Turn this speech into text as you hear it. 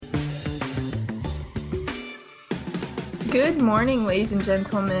Good morning, ladies and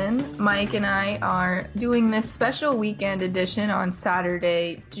gentlemen. Mike and I are doing this special weekend edition on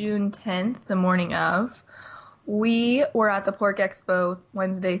Saturday, June 10th, the morning of. We were at the Pork Expo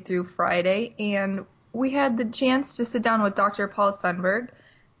Wednesday through Friday, and we had the chance to sit down with Dr. Paul Sundberg,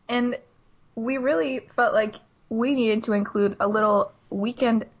 and we really felt like we needed to include a little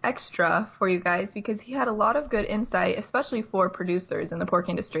weekend extra for you guys because he had a lot of good insight, especially for producers in the pork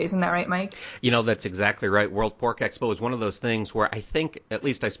industry. Isn't that right, Mike? You know, that's exactly right. World Pork Expo is one of those things where I think, at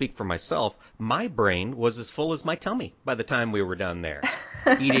least I speak for myself, my brain was as full as my tummy by the time we were done there,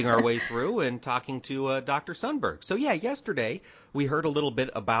 eating our way through and talking to Dr. Sundberg. So yeah, yesterday we heard a little bit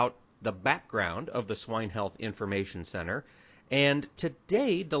about the background of the Swine Health Information Center. And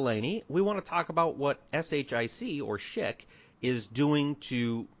today, Delaney, we want to talk about what SHIC, or SHIC, is doing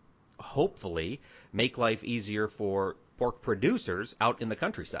to hopefully make life easier for pork producers out in the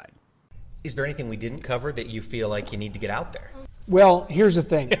countryside. Is there anything we didn't cover that you feel like you need to get out there? Well, here's the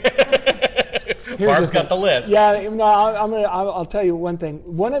thing. Barb's got the list. Yeah, no, I'll tell you one thing.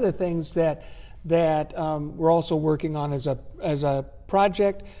 One of the things that we're also working on as a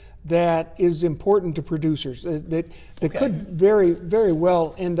project that is important to producers that could very, very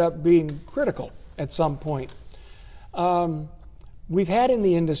well end up being critical at some point. We've had in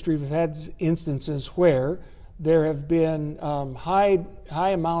the industry, we've had instances where there have been high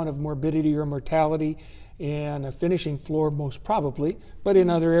amount of morbidity or mortality in a finishing floor, most probably, but in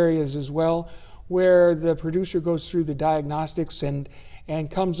other areas as well, where the producer goes through the diagnostics and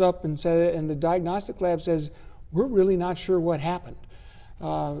comes up and the diagnostic lab says, we're really not sure what happened.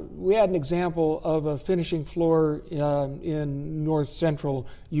 We had an example of a finishing floor in north central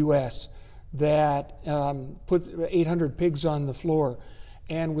U.S. that put 800 pigs on the floor,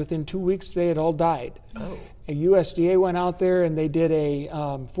 and within 2 weeks they had all died. Oh. A USDA went out there and they did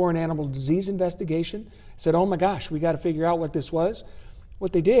a foreign animal disease investigation, said, oh my gosh, we got to figure out what this was.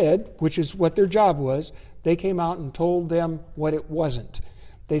 What they did, which is what their job was, they came out and told them what it wasn't.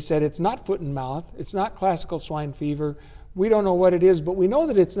 They said it's not foot and mouth, it's not classical swine fever, we don't know what it is, but we know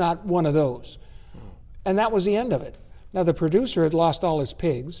that it's not one of those. And that was the end of it. Now the producer had lost all his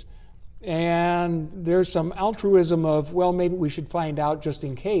pigs, and there's some altruism of, well, maybe we should find out just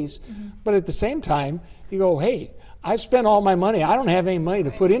in case. Mm-hmm. But at the same time, you go, hey, I've spent all my money. I don't have any money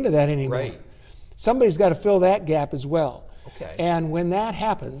to put into that anymore. Right. Somebody's got to fill that gap as well. Okay. And when that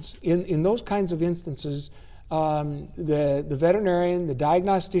happens, in those kinds of instances, the veterinarian, the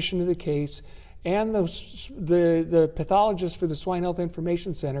diagnostician of the case, and the pathologist for the Swine Health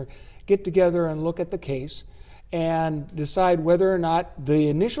Information Center get together and look at the case and decide whether or not the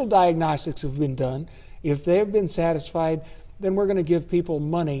initial diagnostics have been done. If they have been satisfied, then we're going to give people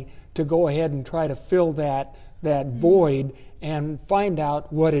money to go ahead and try to fill that void and find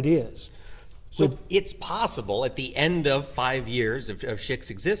out what it is. So it's possible at the end of 5 years of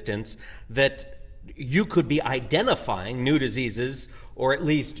SHIC's existence that you could be identifying new diseases or at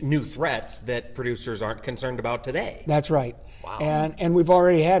least new threats that producers aren't concerned about today. That's right. Wow. And we've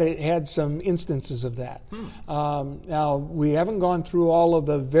already had some instances of that. Now, we haven't gone through all of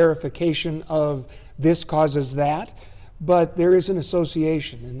the verification of this causes that, but there is an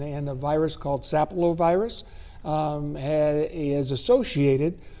association, and a virus called sapillovirus is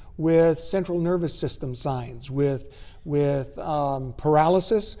associated with central nervous system signs, with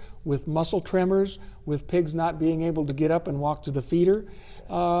paralysis, with muscle tremors, with pigs not being able to get up and walk to the feeder.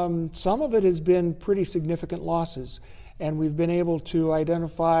 Some of it has been pretty significant losses, and we've been able to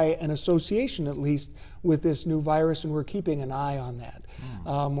identify an association, at least, with this new virus, and we're keeping an eye on that.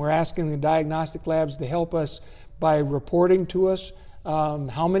 We're asking the diagnostic labs to help us by reporting to us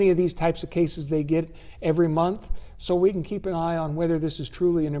how many of these types of cases they get every month, so we can keep an eye on whether this is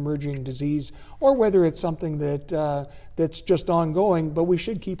truly an emerging disease or whether it's something that's just ongoing, but we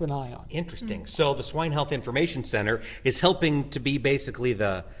should keep an eye on. Interesting. So the Swine Health Information Center is helping to be basically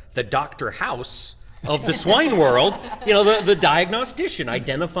the Dr. House of the swine world, you know, the diagnostician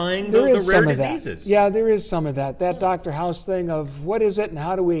identifying the rare diseases. Yeah, there is some of that. That Dr. House thing of what is it and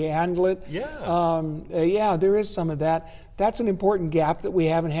how do we handle it? Yeah. There is some of that. That's an important gap that we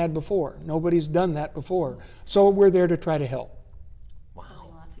haven't had before. Nobody's done that before. So we're there to try to help. Wow.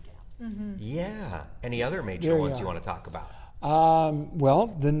 Lots of gaps. Mm-hmm. Yeah. Any other major ones you want to talk about?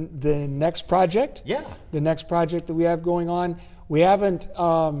 Well, the next project. Yeah. The next project that we have going on, we haven't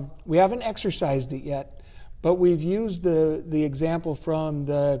exercised it yet, but we've used the example from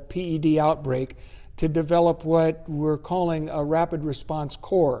the PED outbreak to develop what we're calling a rapid response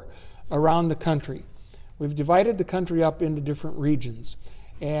corps around the country. We've divided the country up into different regions,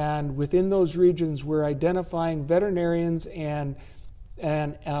 and within those regions, we're identifying veterinarians and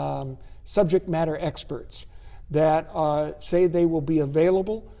subject matter experts that say they will be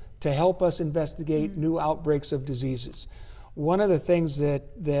available to help us investigate new outbreaks of diseases. One of the things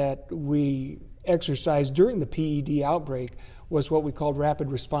that we exercised during the PED outbreak was what we called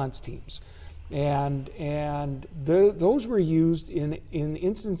rapid response teams. And those were used in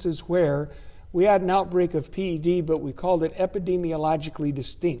instances where we had an outbreak of PED, but we called it epidemiologically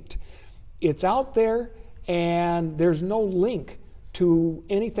distinct. It's out there, and there's no link to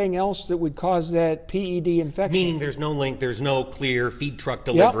anything else that would cause that PED infection. Meaning there's no link, there's no clear feed truck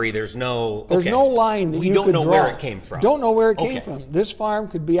delivery, Yep. there's no line that we you don't could know draw. where it came from. Don't know where it Okay. came from. This farm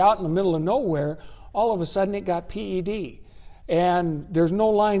could be out in the middle of nowhere. All of a sudden it got PED. And there's no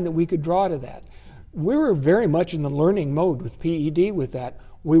line that we could draw to that. We were very much in the learning mode with PED with that.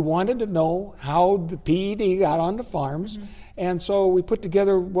 We wanted to know how the PED got onto farms. And so we put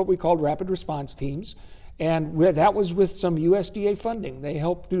together what we called rapid response teams. And that was with some USDA funding. They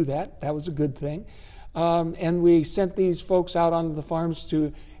helped do that. That was a good thing. And we sent these folks out onto the farms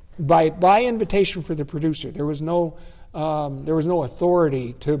to, by invitation for the producer. There was no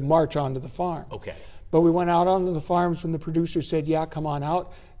authority to march onto the farm. Okay. But we went out onto the farms when the producer said, yeah, come on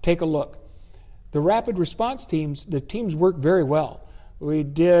out, take a look. The rapid response teams, the teams worked very well. We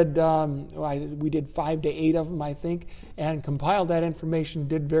did 5 to 8 of them, I think, and compiled that information,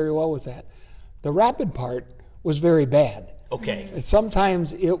 did very well with that. The rapid part was very bad. Okay.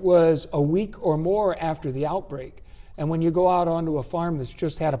 Sometimes it was a week or more after the outbreak. And when you go out onto a farm that's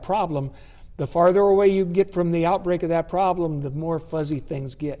just had a problem, the farther away you get from the outbreak of that problem, the more fuzzy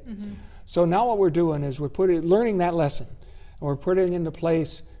things get. So now what we're doing is we're learning that lesson. And we're putting into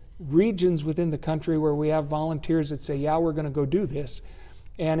place regions within the country where we have volunteers that say, yeah, we're going to go do this.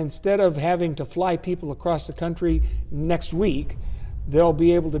 And instead of having to fly people across the country next week, they'll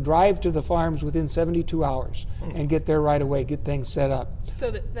be able to drive to the farms within 72 hours and get there right away, get things set up.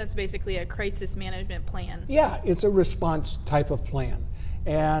 So that's basically a crisis management plan. Yeah, it's a response type of plan.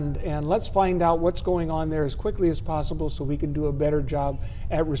 And let's find out what's going on there as quickly as possible so we can do a better job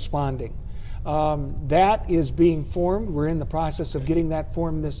at responding. That is being formed. We're in the process of getting that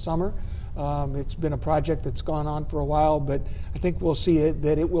formed this summer. It's been a project that's gone on for a while, but I think we'll see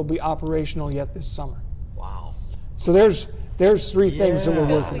that it will be operational yet this summer. Wow. So there's 3 things that we're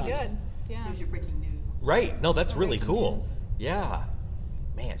Feels working pretty on. good. Yeah. There's your breaking news. Right. No, that's really cool. Yeah.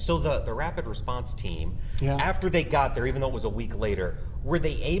 Man, so the rapid response team, Yeah. after they got there, even though it was a week later, were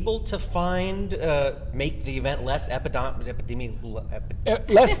they able to make the event less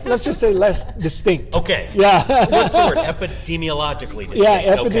Let's just say less distinct. Okay. Yeah. What's the word? Epidemiologically distinct.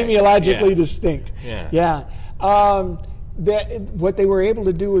 Yeah, Okay. epidemiologically Yes. distinct. Yeah. What they were able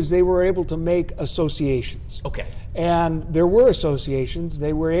to do is they were able to make associations. Okay. And there were associations.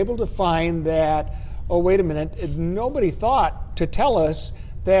 They were able to find that, oh, wait a minute, nobody thought to tell us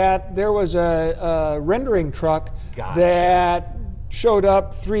that there was a rendering truck Gotcha. that showed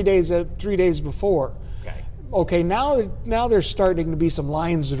up 3 days before. Okay. Okay, now there's starting to be some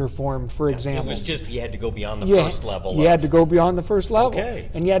lines that are formed, for It example. was just you had to go beyond the first level. You had to go beyond the first level. Okay.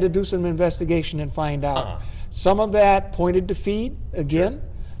 And you had to do some investigation and find out. Huh. Some of that pointed to feed, again.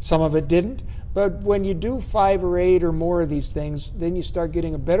 Some of it didn't. But when you do 5 or 8 or more of these things, then you start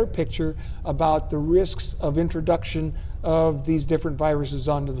getting a better picture about the risks of introduction of these different viruses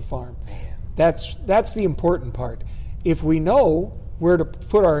onto the farm. That's the important part. If we know where to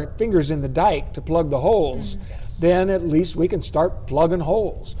put our fingers in the dike to plug the holes, then at least we can start plugging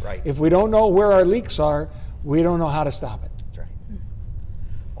holes. Right. If we don't know where our leaks are, we don't know how to stop it. That's right.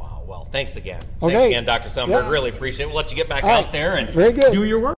 Wow. Well, thanks again. Okay. Thanks again, Dr. Sundberg. Yeah. Really appreciate it. We'll let you get back All right. out there and Very good. do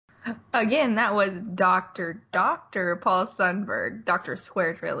your work. Again, that was Dr. Paul Sundberg. Dr.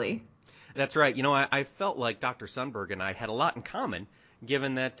 Squared, really. That's right. You know, I felt like Dr. Sundberg and I had a lot in common,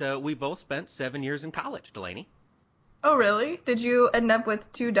 given that we both spent 7 years in college, Delaney. Oh, really? Did you end up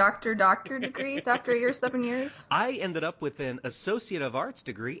with 2 doctor degrees after your 7 years? I ended up with an Associate of Arts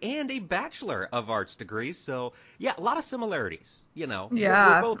degree and a Bachelor of Arts degree, so yeah, a lot of similarities. You know,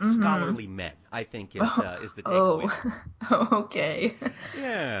 Yeah, we're both scholarly men, I think is the takeaway. Oh, okay.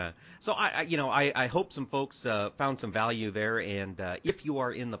 Yeah. So I hope some folks found some value there, and if you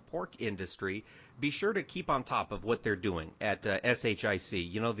are in the pork industry, be sure to keep on top of what they're doing at SHIC.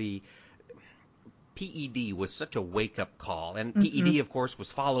 You know, the PED was such a wake-up call, and PED, of course,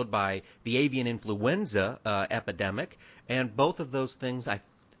 was followed by the avian influenza epidemic, and both of those things,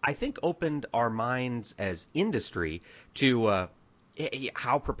 I think, opened our minds as industry to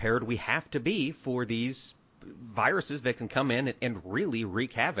how prepared we have to be for these viruses that can come in and really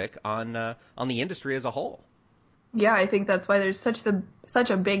wreak havoc on the industry as a whole. Yeah, I think that's why there's such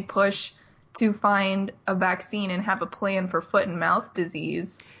a big push to find a vaccine and have a plan for foot and mouth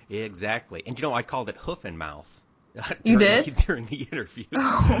disease. Exactly. And I called it hoof and mouth. You did? During the interview.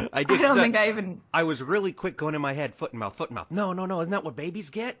 Oh, I did. I don't think I even... I was really quick going in my head, foot and mouth, foot and mouth. No, isn't that what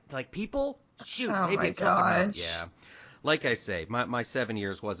babies get? Like people? Shoot, Oh maybe my it's hoof and mouth. gosh. Yeah. Like I say, my 7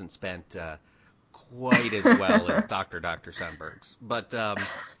 years wasn't spent quite as well as Dr. Sundberg's. But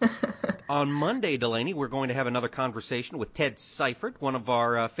on Monday, Delaney, we're going to have another conversation with Ted Seifert, one of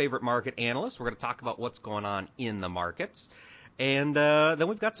our favorite market analysts. We're going to talk about what's going on in the markets. And then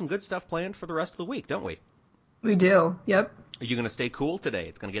we've got some good stuff planned for the rest of the week, don't we? We do, yep. Are you going to stay cool today?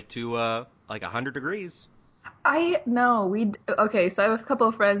 It's going to get to like 100 degrees. Okay, so I have a couple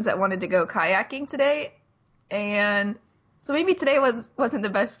of friends that wanted to go kayaking today, and so maybe today wasn't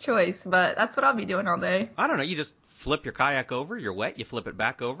the best choice, but that's what I'll be doing all day. I don't know. You just flip your kayak over. You're wet. You flip it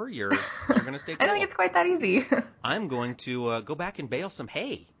back over. You're going to stay cool. I don't think it's quite that easy. I'm going to go back and bale some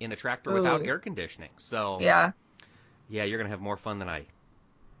hay in a tractor without air conditioning. So yeah, you're going to have more fun than I.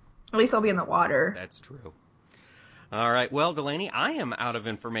 At least I'll be in the water. That's true. All right. Well, Delaney, I am out of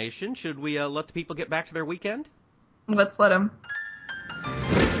information. Should we let the people get back to their weekend? Let's let them.